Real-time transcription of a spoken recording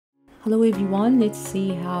Hello everyone, let's see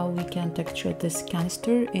how we can texture this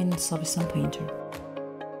canister in Substance Painter.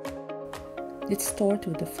 Let's start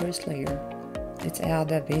with the first layer. Let's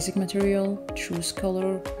add a basic material, choose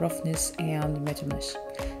color, roughness, and metalness.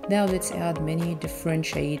 Now let's add many different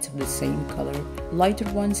shades of the same color,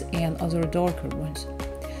 lighter ones and other darker ones.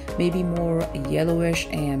 Maybe more yellowish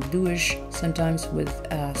and bluish, sometimes with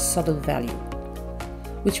a subtle value,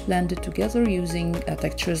 which blended together using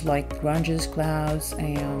textures like grunges, clouds,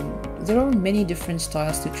 and there are many different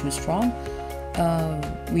styles to choose from.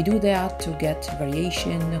 We do that to get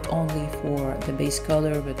variation not only for the base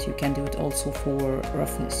color, but you can do it also for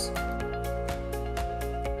roughness.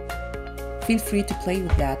 Feel free to play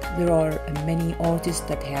with that. There are many artists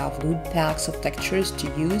that have good packs of textures to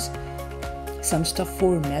use. Some stuff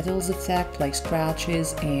for metals effect like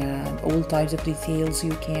scratches and all types of details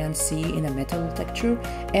you can see in a metal texture,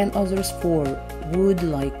 and others for wood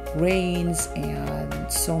like grains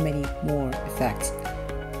and so many more effects.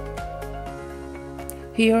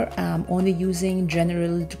 Here I'm only using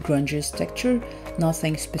general grunges texture,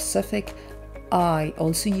 nothing specific. I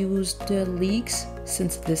also used leaks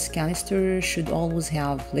since this canister should always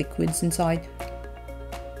have liquids inside.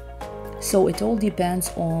 So it all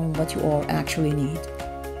depends on what you all actually need.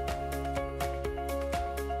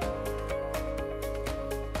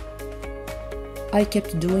 I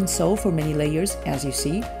kept doing so for many layers, as you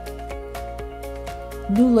see.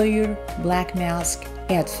 New layer, black mask,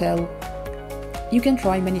 add fill. You can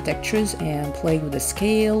try many textures and play with the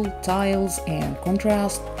scale, tiles, and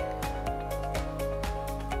contrast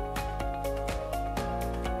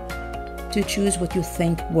to choose what you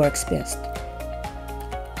think works best.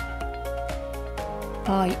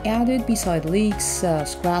 I added, beside leaks,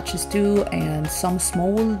 scratches too, and some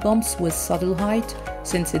small bumps with subtle height,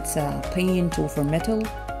 since it's a paint over metal.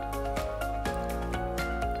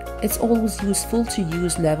 It's always useful to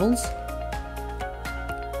use levels.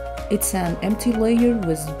 It's an empty layer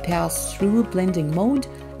with pass-through blending mode,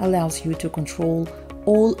 allows you to control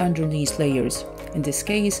all underneath layers. In this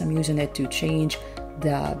case, I'm using it to change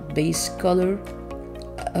the base color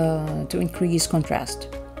to increase contrast.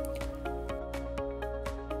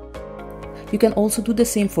 You can also do the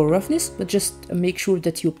same for roughness, but just make sure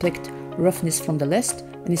that you picked roughness from the list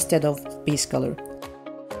instead of base color.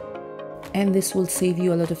 And this will save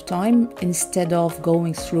you a lot of time instead of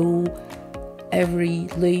going through every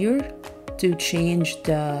layer to change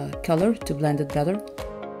the color to blend it better.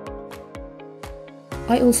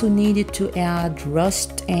 I also needed to add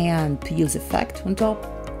rust and peels effect on top.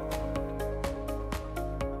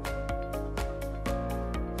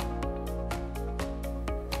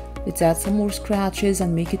 Let's add some more scratches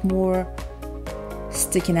and make it more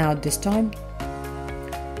sticking out this time.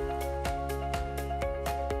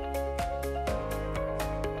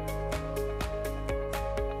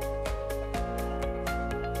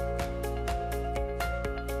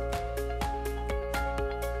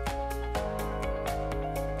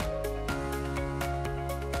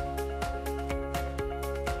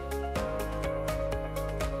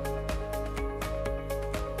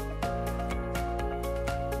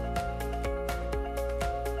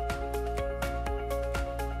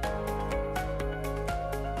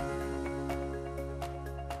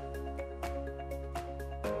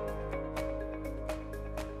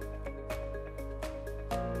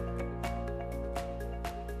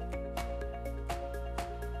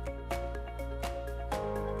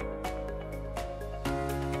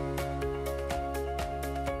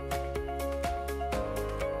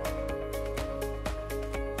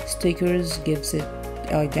 Stickers gives it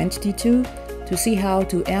identity too. To see how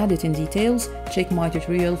to add it in details, check my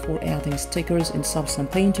tutorial for adding stickers in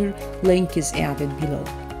Substance Painter, link is added below.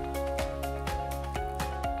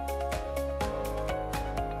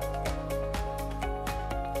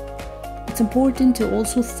 It's important to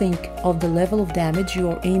also think of the level of damage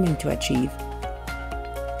you are aiming to achieve.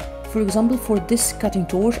 For example, for this cutting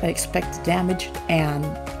torch, I expect damage and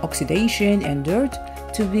oxidation and dirt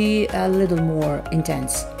to be a little more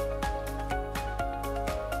intense.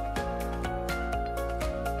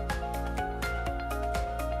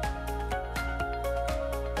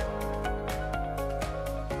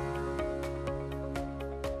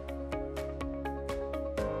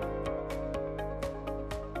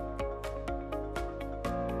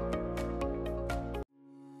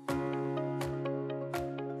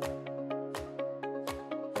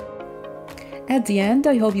 At the end,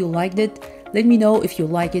 I hope you liked it. Let me know if you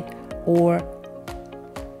like it, or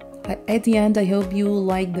at the end, I hope you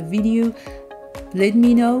like the video. Let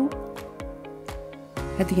me know.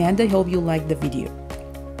 At the end, I hope you like the video.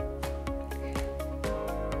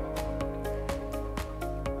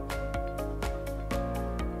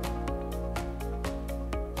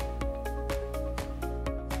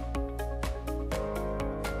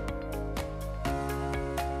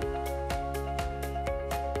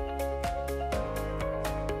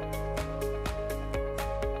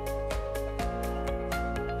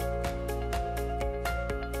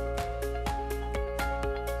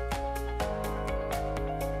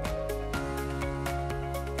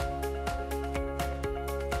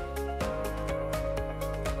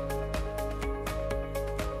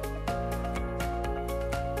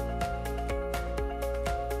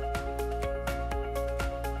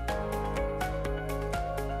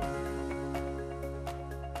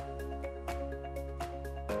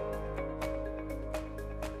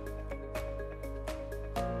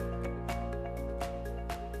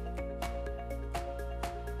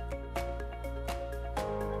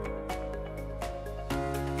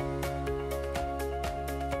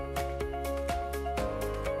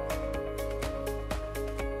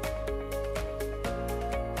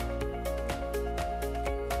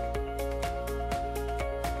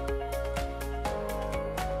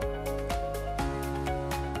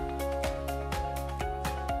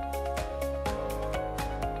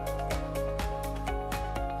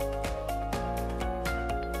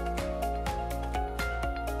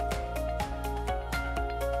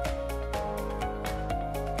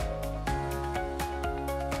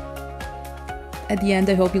 At the end,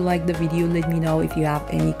 I hope you liked the video. Let me know if you have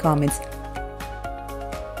any comments.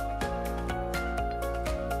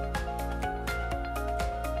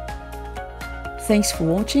 Thanks for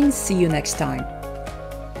watching. See you next time.